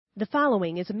The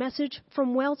following is a message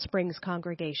from Wellsprings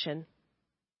Congregation.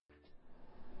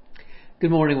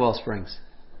 Good morning, Wellsprings.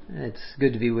 It's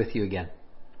good to be with you again.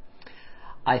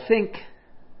 I think,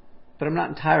 but I'm not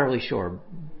entirely sure,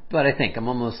 but I think I'm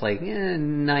almost like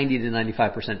 90 to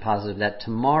 95% positive that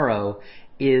tomorrow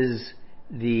is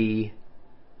the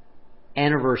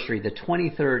anniversary, the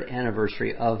 23rd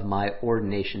anniversary of my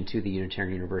ordination to the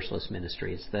Unitarian Universalist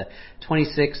Ministry. It's the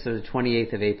 26th or the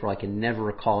 28th of April. I can never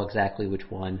recall exactly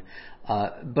which one.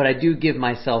 But I do give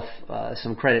myself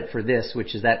some credit for this,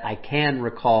 which is that I can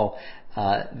recall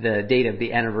the date of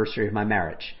the anniversary of my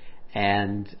marriage.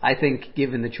 And I think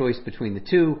given the choice between the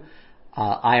two,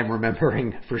 I am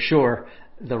remembering for sure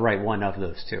the right one of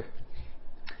those two.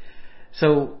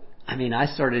 So, I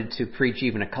started to preach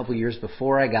even a couple years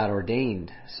before I got ordained.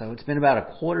 So it's been about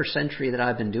a quarter century that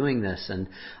I've been doing this. And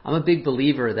I'm a big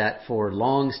believer that for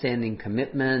long-standing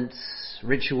commitments,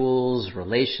 rituals,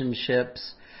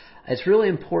 relationships, it's really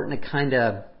important to kind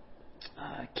of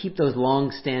keep those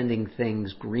long-standing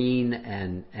things green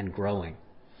and growing.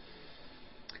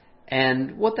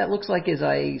 And what that looks like is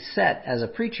I set, as a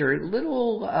preacher,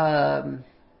 little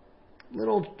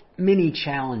mini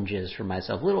challenges for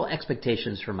myself, little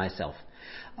expectations for myself.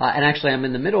 And actually, I'm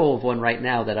in the middle of one right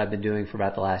now that I've been doing for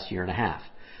about the last year and a half.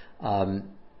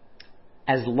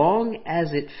 As long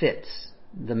as it fits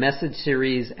the message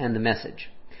series and the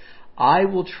message, I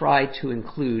will try to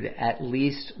include at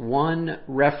least one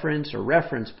reference or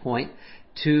reference point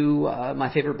to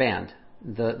my favorite band,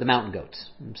 the Mountain Goats.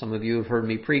 Some of you have heard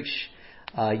me preach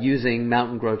using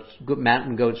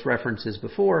Mountain Goats references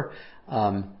before.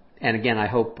 And again, I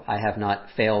hope I have not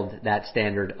failed that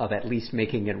standard of at least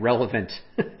making it relevant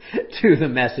to the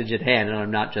message at hand, and I'm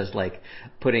not just like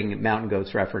putting Mountain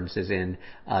Goats references in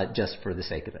just for the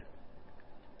sake of it.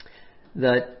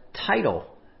 The title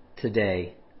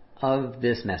today of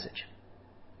this message,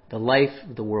 The Life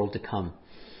of the World to Come,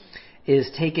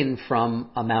 is taken from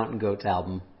a Mountain Goats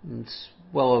album. It's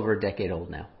well over a decade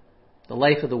old now. The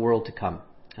Life of the World to Come.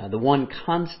 The one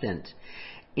constant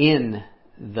in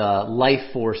the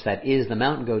life force that is the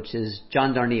Mountain Goats is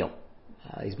John Darnielle.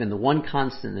 He's been the one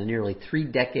constant in the nearly 3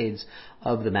 decades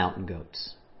of the Mountain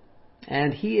Goats.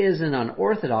 And he is an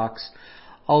unorthodox,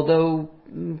 although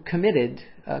committed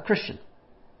Christian.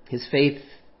 His faith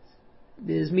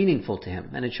is meaningful to him,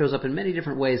 and it shows up in many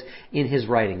different ways in his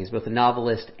writing. He's both a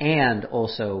novelist and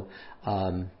also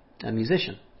a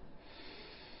musician.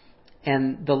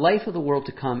 And the life of the world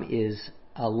to come is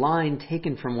a line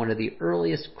taken from one of the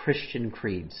earliest Christian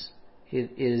creeds.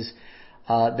 It is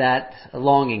that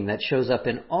longing that shows up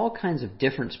in all kinds of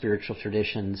different spiritual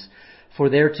traditions for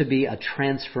there to be a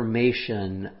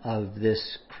transformation of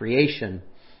this creation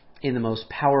in the most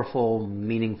powerful,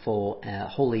 meaningful,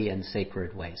 holy, and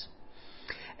sacred ways.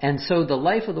 And so the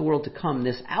life of the world to come,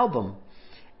 this album,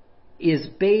 is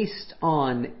based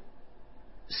on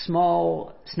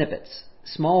small snippets,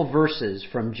 small verses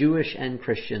from Jewish and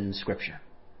Christian scripture.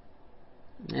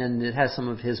 And it has some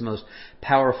of his most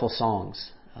powerful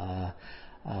songs.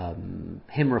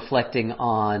 Him reflecting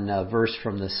on a verse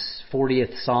from the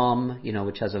 40th Psalm,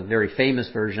 which has a very famous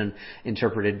version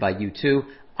interpreted by U2.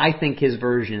 I think his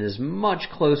version is much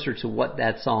closer to what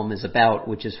that psalm is about,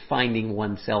 which is finding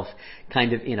oneself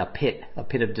kind of in a pit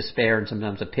of despair, and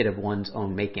sometimes a pit of one's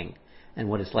own making, and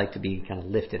what it's like to be kind of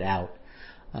lifted out.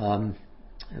 A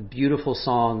beautiful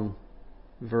song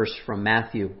verse from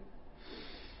Matthew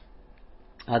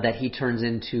that he turns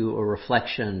into a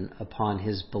reflection upon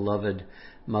his beloved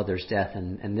mother's death,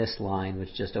 and this line,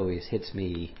 which just always hits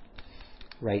me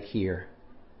right here.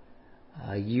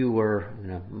 You were,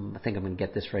 I think I'm going to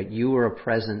get this right, you were a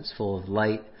presence full of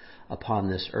light upon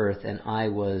this earth, and I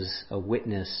was a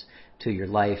witness to your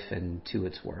life and to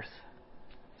its worth.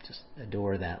 Just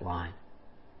adore that line.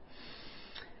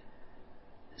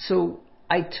 So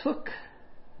I took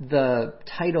the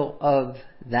title of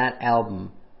that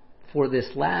album for this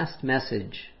last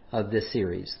message of this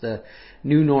series, the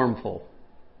new normal,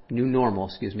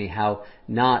 how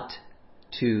not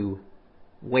to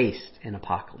waste an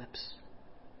apocalypse.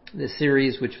 This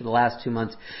series, which for the last 2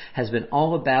 months has been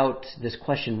all about this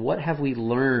question, what have we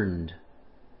learned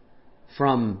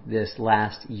from this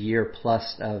last year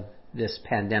plus of this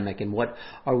pandemic, and what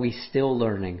are we still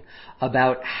learning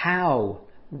about how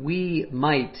we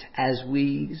might, as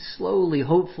we slowly,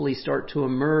 hopefully start to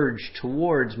emerge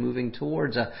moving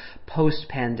towards a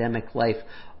post-pandemic life,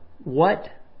 what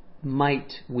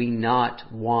might we not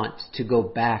want to go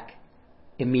back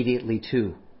immediately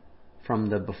to from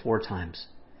the before times?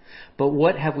 But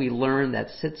what have we learned that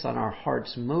sits on our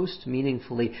hearts most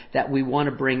meaningfully that we want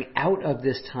to bring out of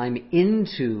this time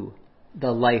into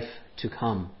the life to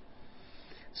come?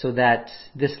 so that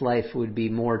this life would be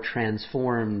more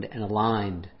transformed and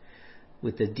aligned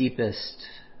with the deepest,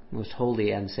 most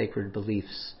holy and sacred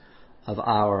beliefs of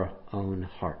our own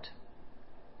heart.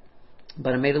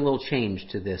 But I made a little change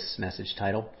to this message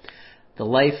title: The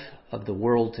Life of the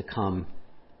World to Come,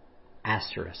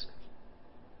 asterisk.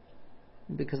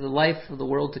 Because the life of the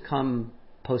world to come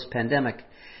post-pandemic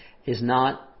is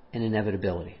not an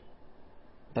inevitability,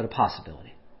 but a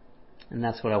possibility. And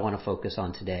that's what I want to focus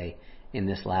on today in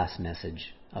this last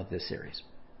message of this series.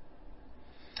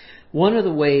 One of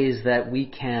the ways that we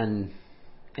can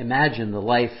imagine the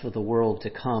life of the world to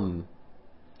come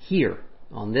here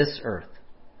on this earth,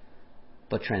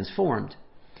 but transformed,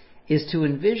 is to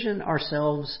envision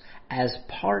ourselves as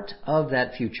part of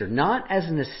that future, not as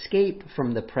an escape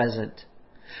from the present,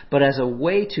 but as a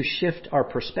way to shift our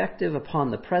perspective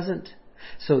upon the present,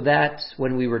 so that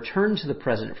when we return to the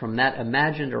present from that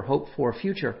imagined or hoped for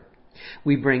future,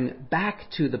 we bring back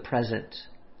to the present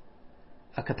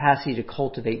a capacity to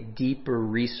cultivate deeper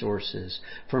resources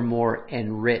for more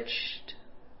enriched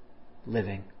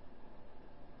living.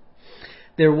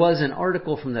 There was an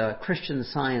article from the Christian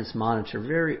Science Monitor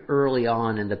very early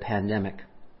on in the pandemic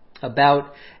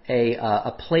about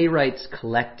a playwrights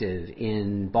collective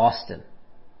in Boston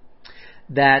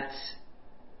that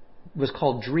was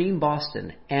called Dream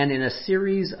Boston, and in a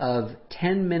series of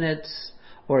 10 minutes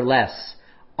or less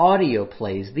audio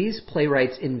plays, these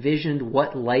playwrights envisioned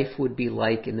what life would be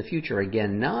like in the future.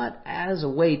 Again, not as a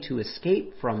way to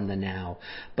escape from the now,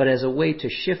 but as a way to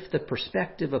shift the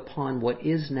perspective upon what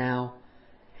is now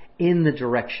in the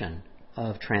direction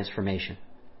of transformation.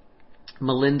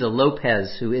 Melinda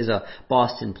Lopez, who is a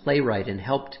Boston playwright and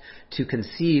helped to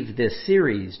conceive this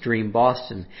series, Dream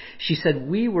Boston, she said,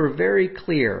 "We were very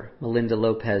clear," Melinda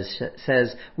Lopez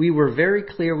says, "we were very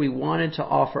clear we wanted to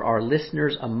offer our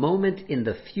listeners a moment in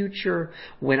the future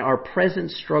when our present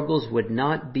struggles would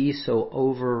not be so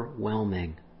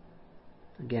overwhelming."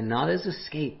 Again, not as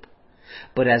escape,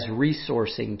 but as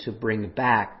resourcing to bring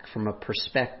back from a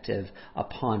perspective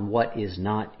upon what is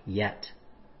not yet.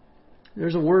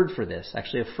 There's a word for this,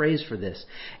 actually a phrase for this.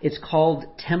 It's called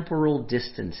temporal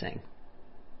distancing.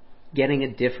 Getting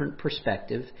a different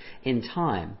perspective in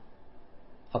time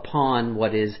upon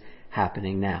what is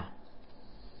happening now.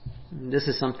 This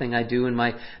is something I do in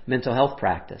my mental health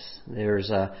practice. There's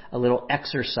a little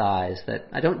exercise that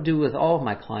I don't do with all of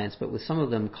my clients, but with some of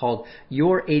them, called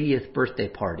Your 80th Birthday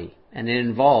Party. And it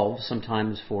involves,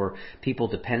 sometimes for people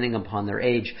depending upon their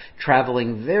age,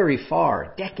 traveling very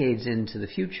far, decades into the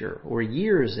future or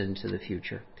years into the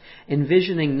future,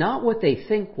 envisioning not what they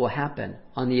think will happen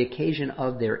on the occasion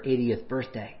of their 80th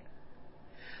birthday,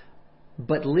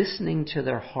 but listening to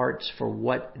their hearts for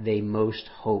what they most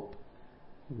hope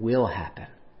will happen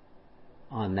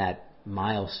on that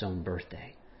milestone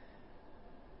birthday,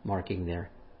 marking their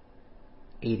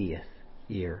 80th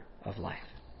year of life.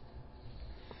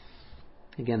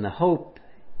 Again, the hope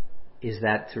is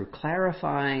that through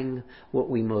clarifying what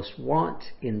we most want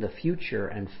in the future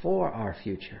and for our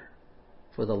future,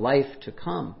 for the life to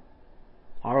come,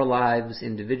 our lives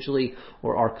individually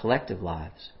or our collective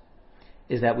lives,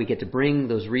 is that we get to bring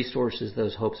those resources,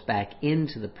 those hopes back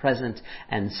into the present,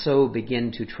 and so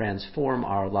begin to transform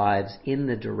our lives in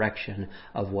the direction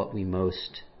of what we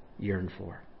most yearn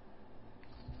for.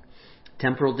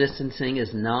 Temporal distancing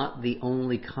is not the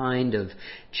only kind of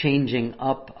changing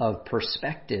up of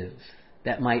perspective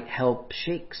that might help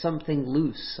shake something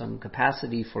loose, some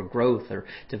capacity for growth or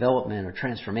development or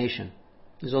transformation.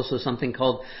 There's also something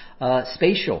called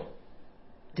spatial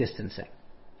distancing.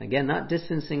 Again, not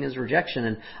distancing as rejection.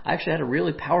 And I actually had a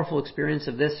really powerful experience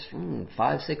of this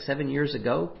 5, 6, 7 years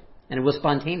ago. And it was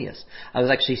spontaneous. I was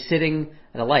actually sitting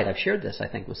at a light. I've shared this, I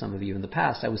think, with some of you in the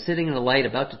past. I was sitting at a light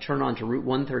about to turn onto Route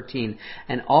 113.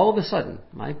 And all of a sudden,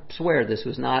 I swear this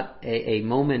was not a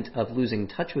moment of losing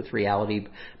touch with reality,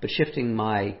 but shifting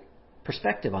my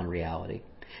perspective on reality.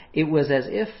 It was as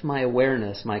if my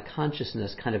awareness, my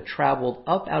consciousness kind of traveled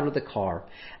up out of the car.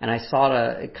 And I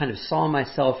kind of saw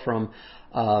myself from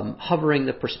hovering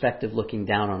the perspective looking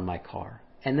down on my car.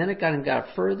 And then it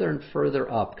got further and further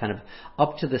up, kind of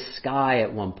up to the sky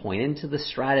at one point, into the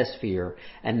stratosphere.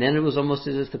 And then it was almost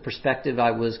as if the perspective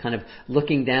I was kind of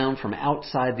looking down from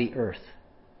outside the earth,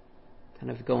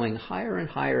 kind of going higher and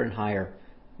higher and higher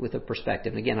with a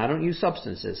perspective. And again, I don't use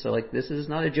substances, so this is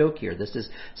not a joke here. This is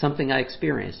something I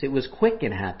experienced. It was quick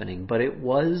in happening, but it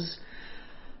was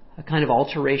a kind of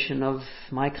alteration of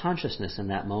my consciousness in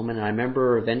that moment. And I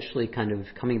remember eventually kind of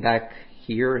coming back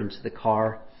here into the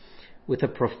car with a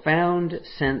profound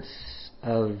sense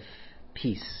of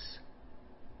peace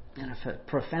and a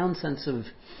profound sense of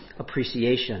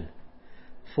appreciation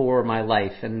for my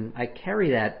life. And I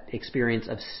carry that experience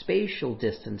of spatial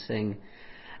distancing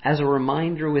as a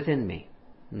reminder within me.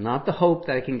 Not the hope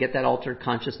that I can get that altered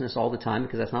consciousness all the time,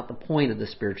 because that's not the point of the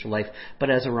spiritual life, but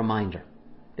as a reminder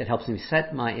that helps me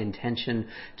set my intention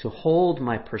to hold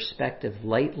my perspective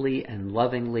lightly and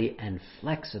lovingly and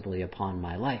flexibly upon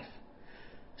my life,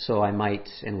 so I might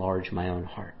enlarge my own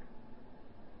heart.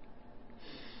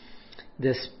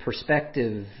 This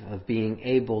perspective of being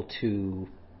able to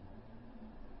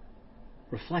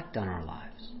reflect on our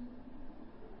lives,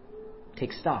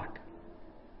 take stock.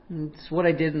 It's what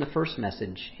I did in the first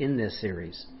message in this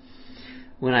series.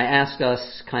 When I asked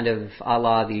us, kind of a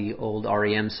la the old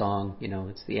REM song,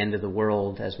 it's the end of the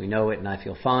world as we know it and I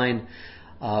feel fine,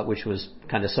 which was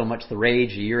kind of so much the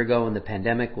rage a year ago when the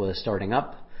pandemic was starting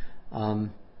up.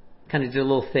 Kind of did a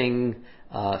little thing,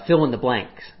 fill in the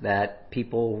blanks that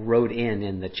people wrote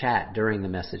in the chat during the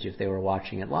message if they were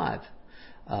watching it live.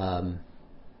 A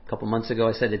couple months ago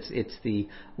I said it's the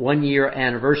 1 year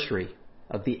anniversary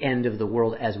of the end of the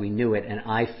world as we knew it, and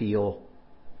I feel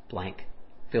blank.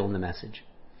 Fill in the message.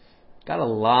 Got a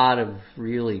lot of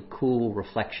really cool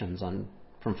reflections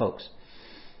from folks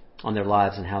on their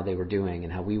lives and how they were doing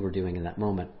and how we were doing in that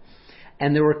moment.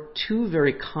 And there were two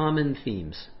very common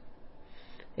themes.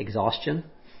 Exhaustion,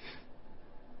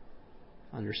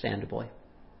 understandably.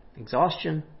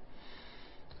 Exhaustion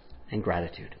and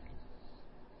gratitude.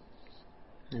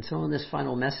 And so in this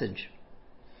final message,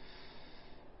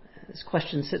 this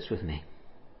question sits with me.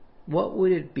 What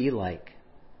would it be like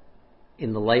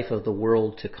in the life of the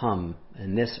world to come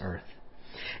in this earth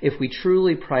if we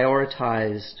truly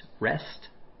prioritized rest,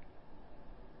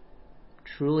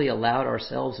 truly allowed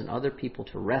ourselves and other people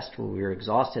to rest when we were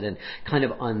exhausted, and kind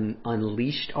of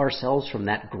unleashed ourselves from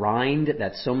that grind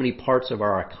that so many parts of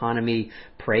our economy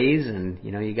praise? And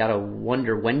you got to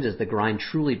wonder, when does the grind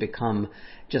truly become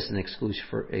just an excuse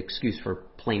for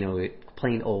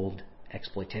plain old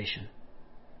exploitation?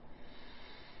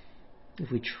 If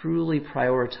we truly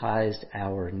prioritized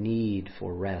our need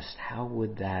for rest, how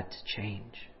would that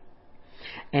change?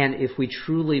 And if we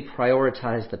truly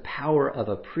prioritize the power of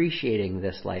appreciating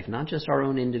this life, not just our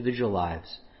own individual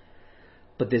lives,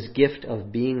 but this gift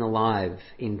of being alive,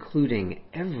 including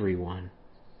everyone,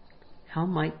 how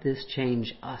might this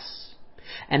change us?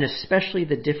 And especially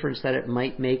the difference that it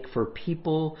might make for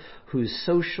people whose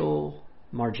social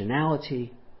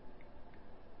marginality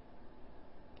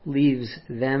leaves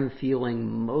them feeling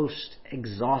most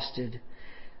exhausted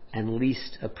and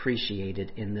least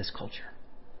appreciated in this culture.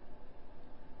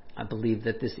 I believe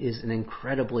that this is an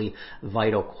incredibly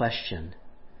vital question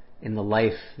in the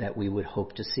life that we would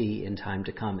hope to see in time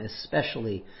to come,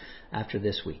 especially after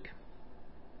this week.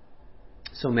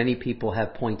 So many people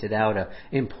have pointed out an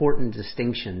important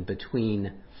distinction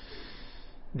between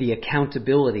the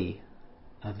accountability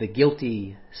of the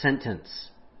guilty sentence,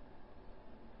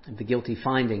 the guilty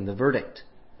finding, the verdict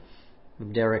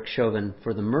of Derek Chauvin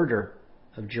for the murder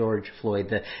of George Floyd,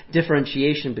 the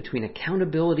differentiation between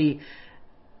accountability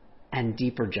and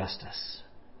deeper justice.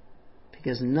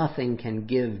 Because nothing can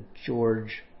give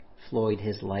George Floyd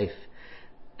his life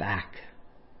back.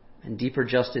 And deeper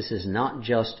justice is not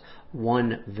just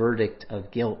one verdict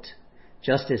of guilt.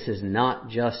 Justice is not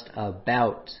just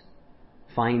about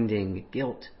finding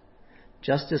guilt.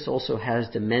 Justice also has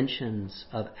dimensions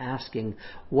of asking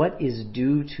what is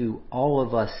due to all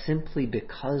of us simply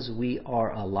because we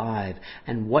are alive,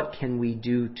 and what can we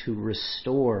do to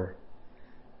restore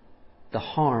the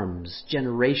harms,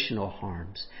 generational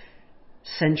harms,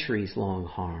 centuries-long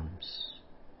harms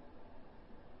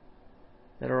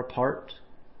that are a part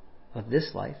of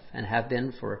this life and have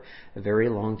been for a very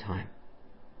long time.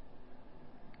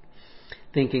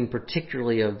 Thinking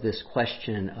particularly of this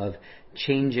question of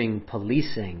changing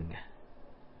policing,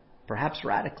 perhaps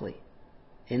radically,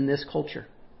 in this culture,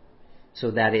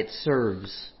 so that it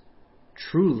serves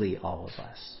truly all of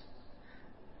us.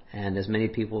 And as many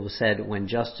people have said, when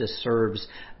justice serves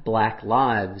black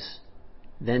lives,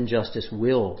 then justice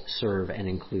will serve and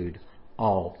include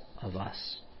all of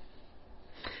us.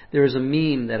 There is a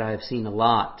meme that I've seen a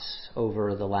lot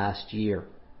over the last year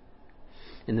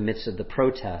in the midst of the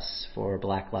protests for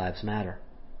Black Lives Matter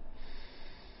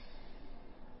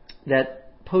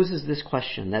that poses this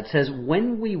question, that says,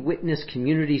 when we witness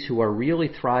communities who are really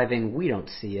thriving, we don't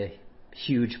see a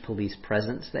huge police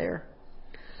presence there.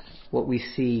 What we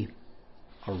see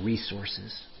are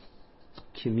resources.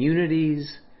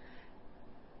 Communities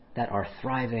that are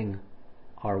thriving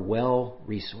are well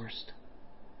resourced.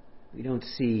 We don't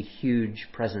see huge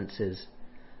presences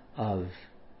of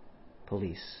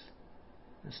police.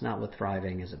 That's not what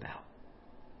thriving is about.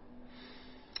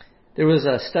 There was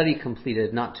a study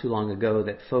completed not too long ago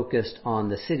that focused on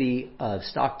the city of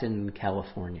Stockton,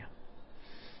 California,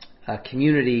 a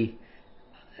community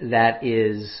that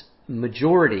is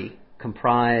majority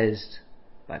comprised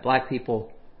by black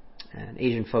people and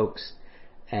Asian folks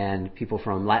and people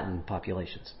from Latin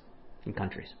populations and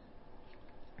countries.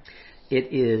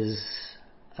 It is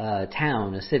a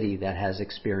town, a city that has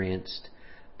experienced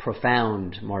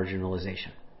profound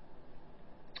marginalization.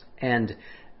 And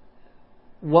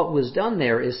what was done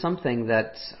there is something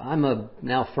that I'm a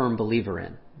now firm believer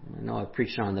in. I know I've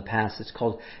preached on in the past. It's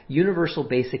called universal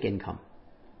basic income.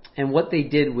 And what they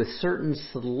did with certain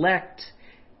select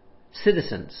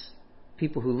citizens,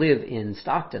 people who live in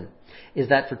Stockton, is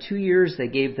that for 2 years they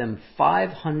gave them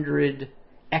 $500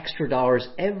 extra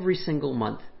every single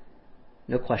month,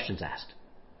 no questions asked.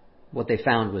 What they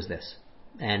found was this,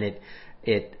 and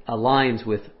it aligns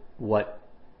with what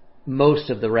most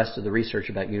of the rest of the research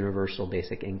about universal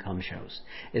basic income shows,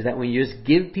 is that when you just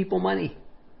give people money,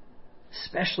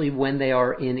 especially when they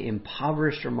are in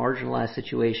impoverished or marginalized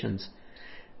situations,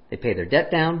 they pay their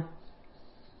debt down,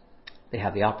 they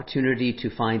have the opportunity to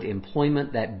find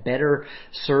employment that better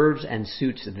serves and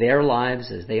suits their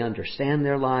lives as they understand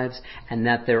their lives, and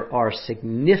that there are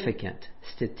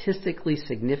statistically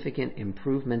significant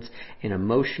improvements in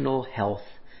emotional health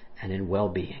and in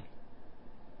well-being.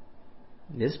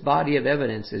 This body of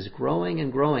evidence is growing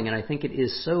and growing, and I think it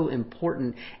is so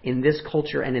important in this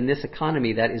culture and in this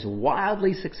economy that is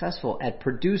wildly successful at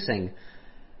producing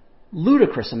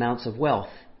ludicrous amounts of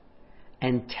wealth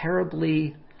and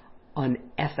terribly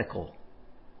unethical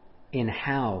in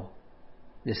how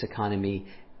this economy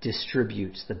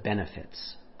distributes the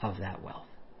benefits of that wealth.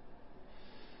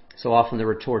 So often the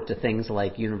retort to things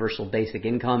like universal basic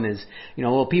income is,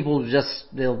 people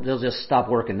they'll just stop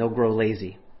working, they'll grow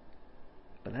lazy.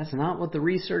 But that's not what the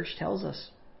research tells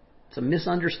us. It's a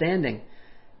misunderstanding,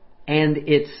 and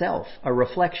itself a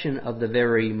reflection of the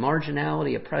very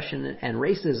marginality, oppression, and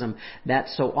racism that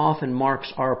so often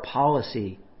marks our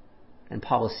policy and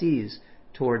policies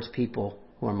towards people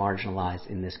who are marginalized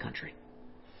in this country.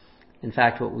 In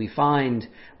fact, what we find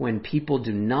when people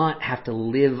do not have to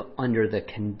live under the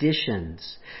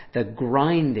conditions, the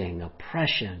grinding,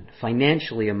 oppression,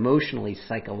 financially, emotionally,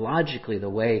 psychologically, the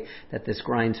way that this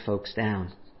grinds folks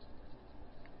down,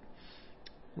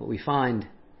 what we find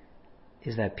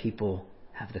is that people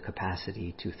have the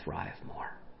capacity to thrive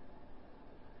more.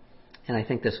 And I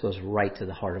think this goes right to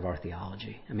the heart of our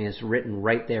theology. I mean, it's written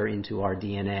right there into our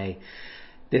DNA.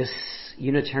 This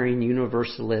Unitarian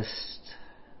Universalist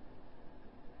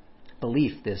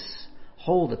belief, this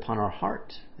hold upon our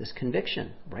heart, this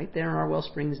conviction, right there in our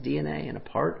Wellsprings DNA and a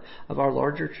part of our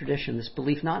larger tradition, this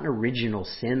belief not in original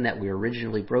sin, that we are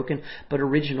originally broken, but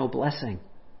original blessing.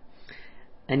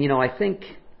 And I think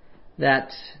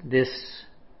that this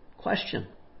question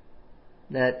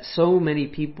that so many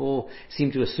people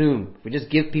seem to assume, if we just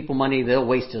give people money, they'll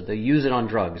waste it, they'll use it on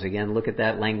drugs. Again, look at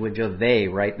that language of they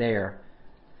right there.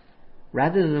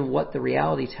 Rather than what the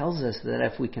reality tells us, that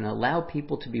if we can allow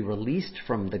people to be released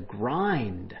from the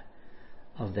grind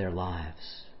of their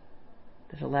lives,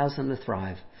 that allows them to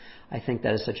thrive. I think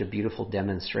that is such a beautiful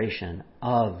demonstration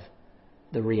of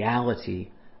the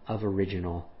reality of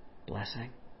original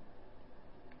blessing.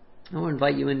 I want to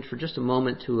invite you in for just a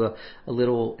moment to a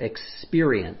little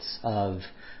experience of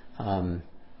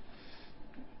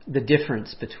the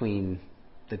difference between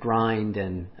the grind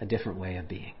and a different way of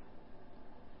being.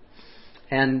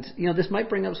 And, this might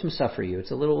bring up some stuff for you.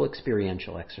 It's a little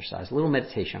experiential exercise, a little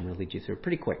meditation I'm going to lead you through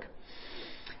pretty quick.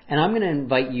 And I'm going to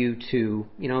invite you to,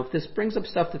 if this brings up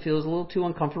stuff that feels a little too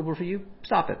uncomfortable for you,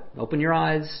 stop it. Open your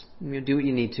eyes, do what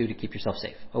you need to keep yourself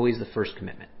safe. Always the first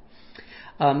commitment.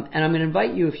 And I'm going to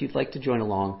invite you, if you'd like to join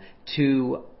along,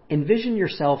 to envision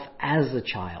yourself as a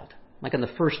child, like on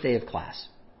the first day of class.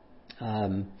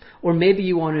 Or maybe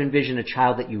you want to envision a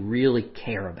child that you really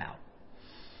care about.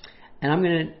 And I'm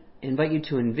going to invite you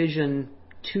to envision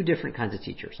two different kinds of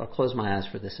teachers. I'll close my eyes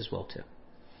for this as well, too.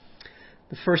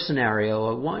 The first scenario,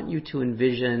 I want you to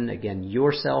envision, again,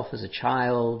 yourself as a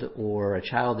child or a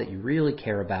child that you really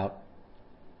care about.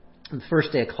 On the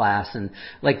first day of class, and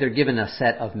like they're given a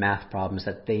set of math problems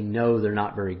that they know they're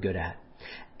not very good at.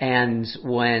 And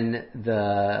when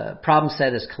the problem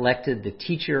set is collected, the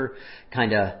teacher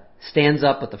kind of stands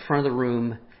up at the front of the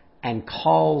room and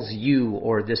calls you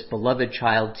or this beloved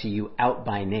child to you out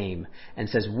by name and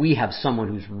says, we have someone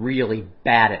who's really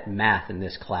bad at math in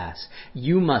this class.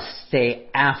 You must stay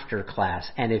after class.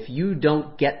 And if you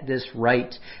don't get this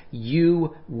right,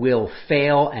 you will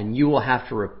fail and you will have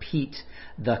to repeat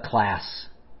the class.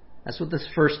 That's what this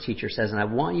first teacher says. And I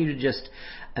want you to just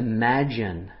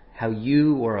imagine how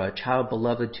you or a child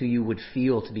beloved to you would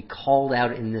feel to be called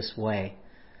out in this way?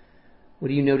 What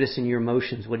do you notice in your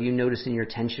emotions? What do you notice in your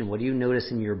tension? What do you notice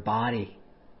in your body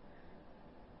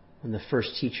when the first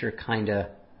teacher kind of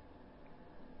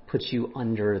puts you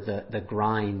under the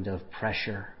grind of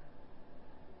pressure,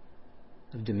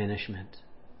 of diminishment?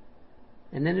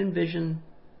 And then envision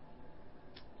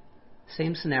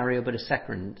same scenario, but a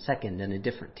second and a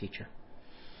different teacher.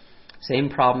 Same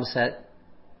problem set,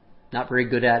 not very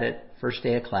good at it, first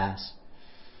day of class.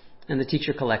 And the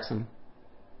teacher collects them.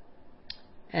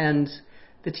 And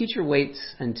the teacher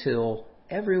waits until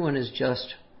everyone is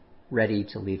just ready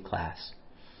to leave class.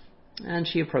 And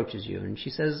she approaches you and she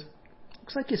says,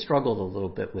 looks like you struggled a little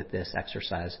bit with this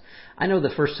exercise. I know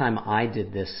the first time I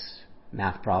did this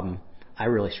math problem, I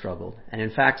really struggled. And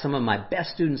in fact, some of my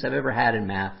best students I've ever had in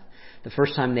math, the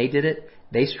first time they did it,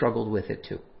 they struggled with it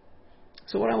too.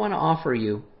 So what I want to offer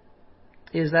you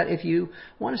is that if you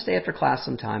want to stay after class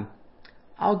sometime,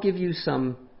 I'll give you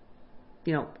some,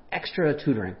 extra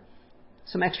tutoring,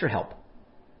 some extra help.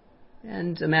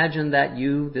 And imagine that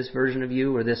you, this version of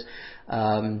you, or this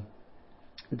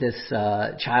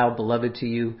child beloved to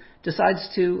you, decides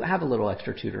to have a little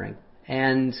extra tutoring.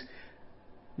 And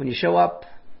when you show up,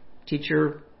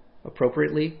 teacher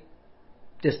appropriately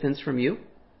distanced from you,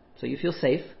 so you feel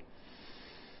safe,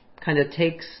 kind of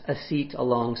takes a seat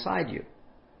alongside you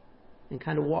and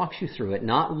kind of walks you through it,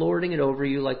 not lording it over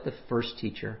you like the first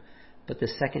teacher, but the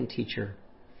second teacher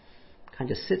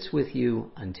kind of sits with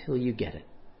you until you get it,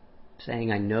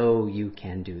 saying, I know you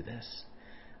can do this.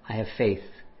 I have faith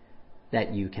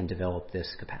that you can develop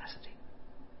this capacity.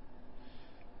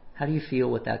 How do you feel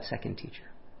with that second teacher?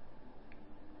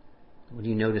 What do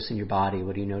you notice in your body?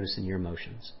 What do you notice in your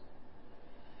emotions?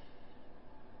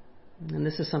 And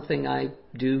this is something I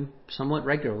do somewhat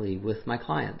regularly with my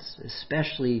clients,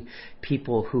 especially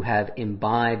people who have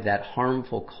imbibed that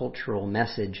harmful cultural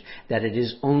message that it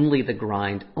is only the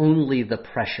grind, only the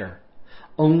pressure,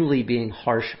 only being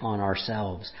harsh on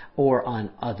ourselves or on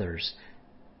others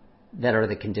that are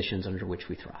the conditions under which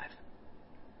we thrive.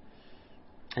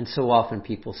 And so often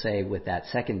people say with that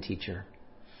second teacher,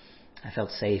 I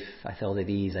felt safe, I felt at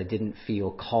ease, I didn't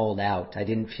feel called out, I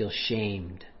didn't feel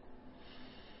shamed.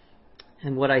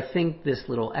 And what I think this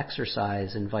little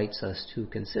exercise invites us to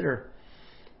consider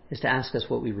is to ask us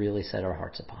what we really set our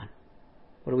hearts upon.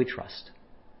 What do we trust?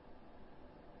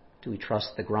 Do we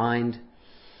trust the grind?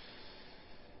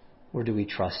 Or do we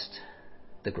trust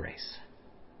the grace?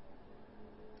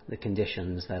 The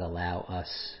conditions that allow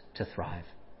us to thrive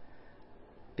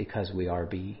because we are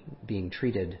being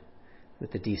treated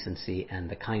with the decency and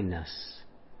the kindness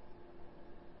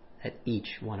that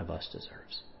each one of us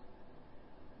deserves.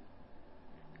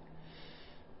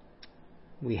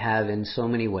 We have in so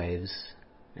many ways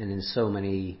and in so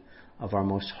many of our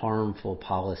most harmful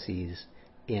policies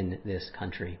in this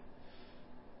country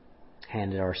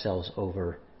handed ourselves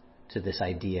over to this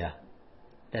idea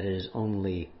that it is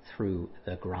only through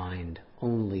the grind,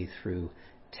 only through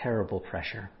terrible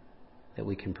pressure that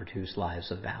we can produce lives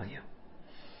of value.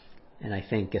 And I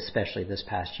think especially this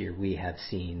past year we have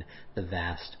seen the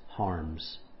vast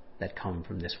harms that come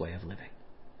from this way of living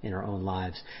in our own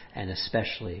lives and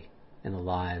especially in the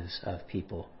lives of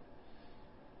people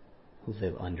who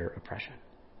live under oppression.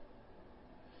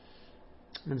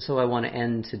 And so I want to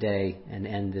end today and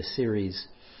end this series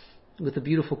with a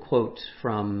beautiful quote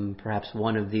from perhaps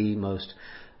one of the most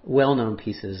well-known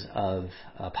pieces of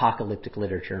apocalyptic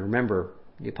literature. And remember,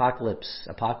 the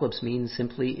apocalypse means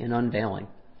simply an unveiling.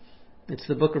 It's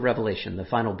the book of Revelation, the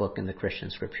final book in the Christian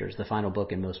scriptures, the final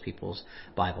book in most people's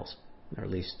Bibles, or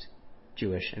at least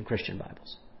Jewish and Christian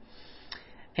Bibles.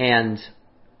 And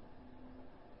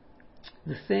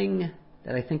the thing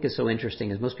that I think is so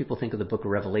interesting is most people think of the book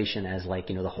of Revelation as like,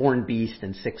 the horned beast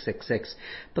and 666.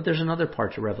 But there's another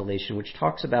part to Revelation which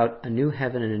talks about a new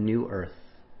heaven and a new earth.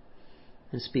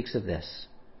 And speaks of this.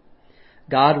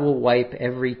 God will wipe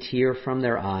every tear from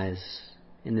their eyes.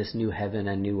 In this new heaven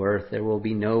and new earth there will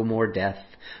be no more death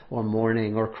or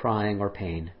mourning or crying or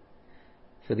pain.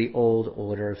 For the old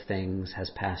order of things has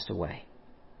passed away.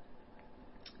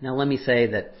 Now let me say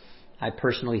that I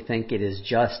personally think it is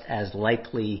just as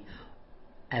likely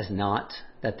as not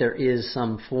that there is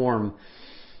some form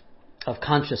of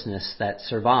consciousness that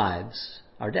survives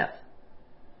our death.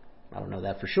 I don't know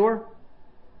that for sure.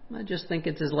 I just think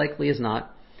it's as likely as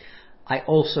not. I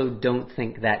also don't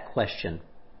think that question,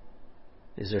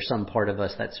 is there some part of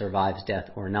us that survives death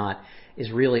or not,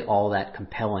 is really all that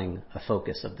compelling a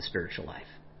focus of the spiritual life.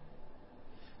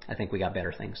 I think we got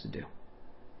better things to do.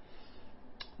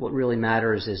 What really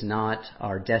matters is not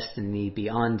our destiny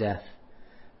beyond death,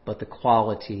 but the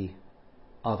quality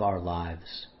of our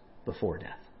lives before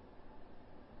death.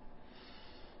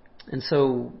 And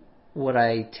so what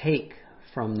I take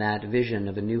from that vision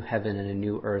of a new heaven and a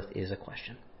new earth is a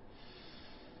question.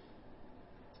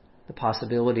 The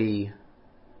possibility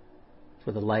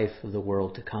for the life of the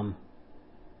world to come,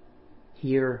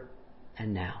 here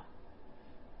and now,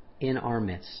 in our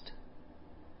midst.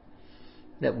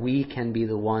 That we can be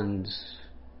the ones,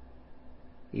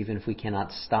 even if we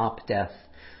cannot stop death,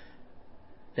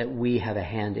 that we have a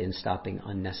hand in stopping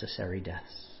unnecessary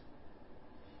deaths.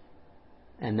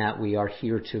 And that we are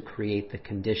here to create the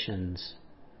conditions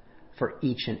for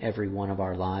each and every one of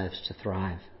our lives to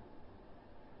thrive.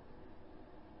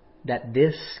 That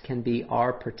this can be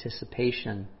our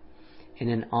participation in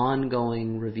an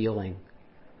ongoing revealing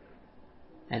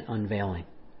and unveiling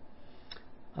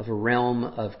of a realm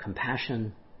of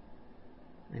compassion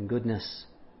and goodness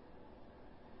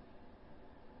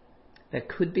that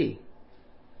could be,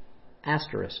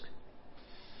 asterisk,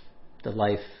 the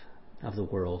life of the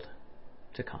world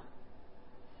to come.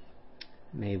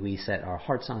 May we set our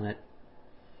hearts on it,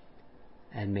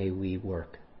 and may we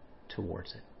work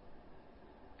towards it.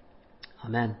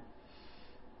 Amen.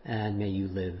 And may you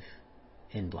live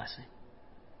in blessing.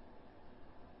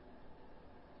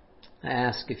 I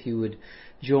ask if you would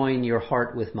join your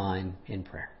heart with mine in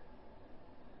prayer.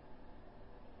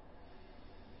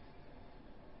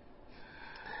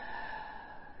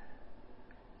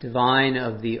 Divine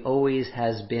of the always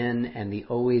has been and the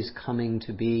always coming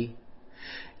to be,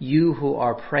 you who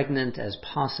are pregnant as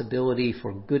possibility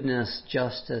for goodness,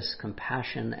 justice,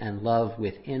 compassion, and love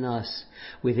within us,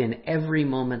 within every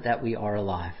moment that we are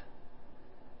alive.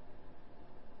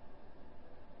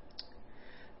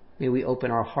 May we open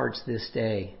our hearts this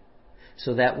day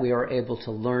so that we are able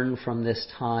to learn from this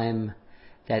time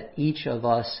that each of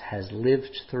us has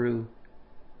lived through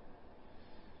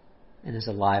and is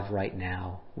alive right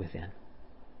now within.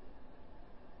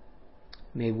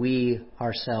 May we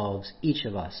ourselves, each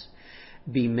of us,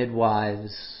 be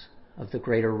midwives of the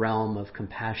greater realm of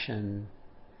compassion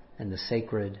and the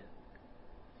sacred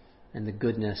and the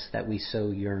goodness that we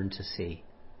so yearn to see.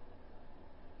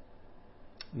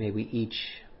 May we each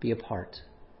be a part,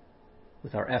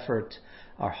 with our effort,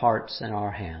 our hearts, and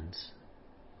our hands,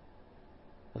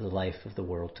 of the life of the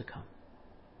world to come.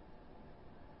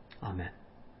 Amen.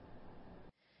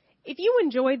 If you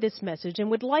enjoyed this message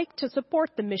and would like to support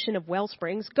the mission of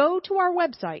Wellsprings, go to our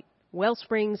website,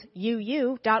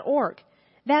 wellspringsuu.org.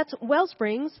 That's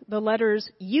Wellsprings, the letters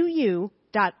uu.org.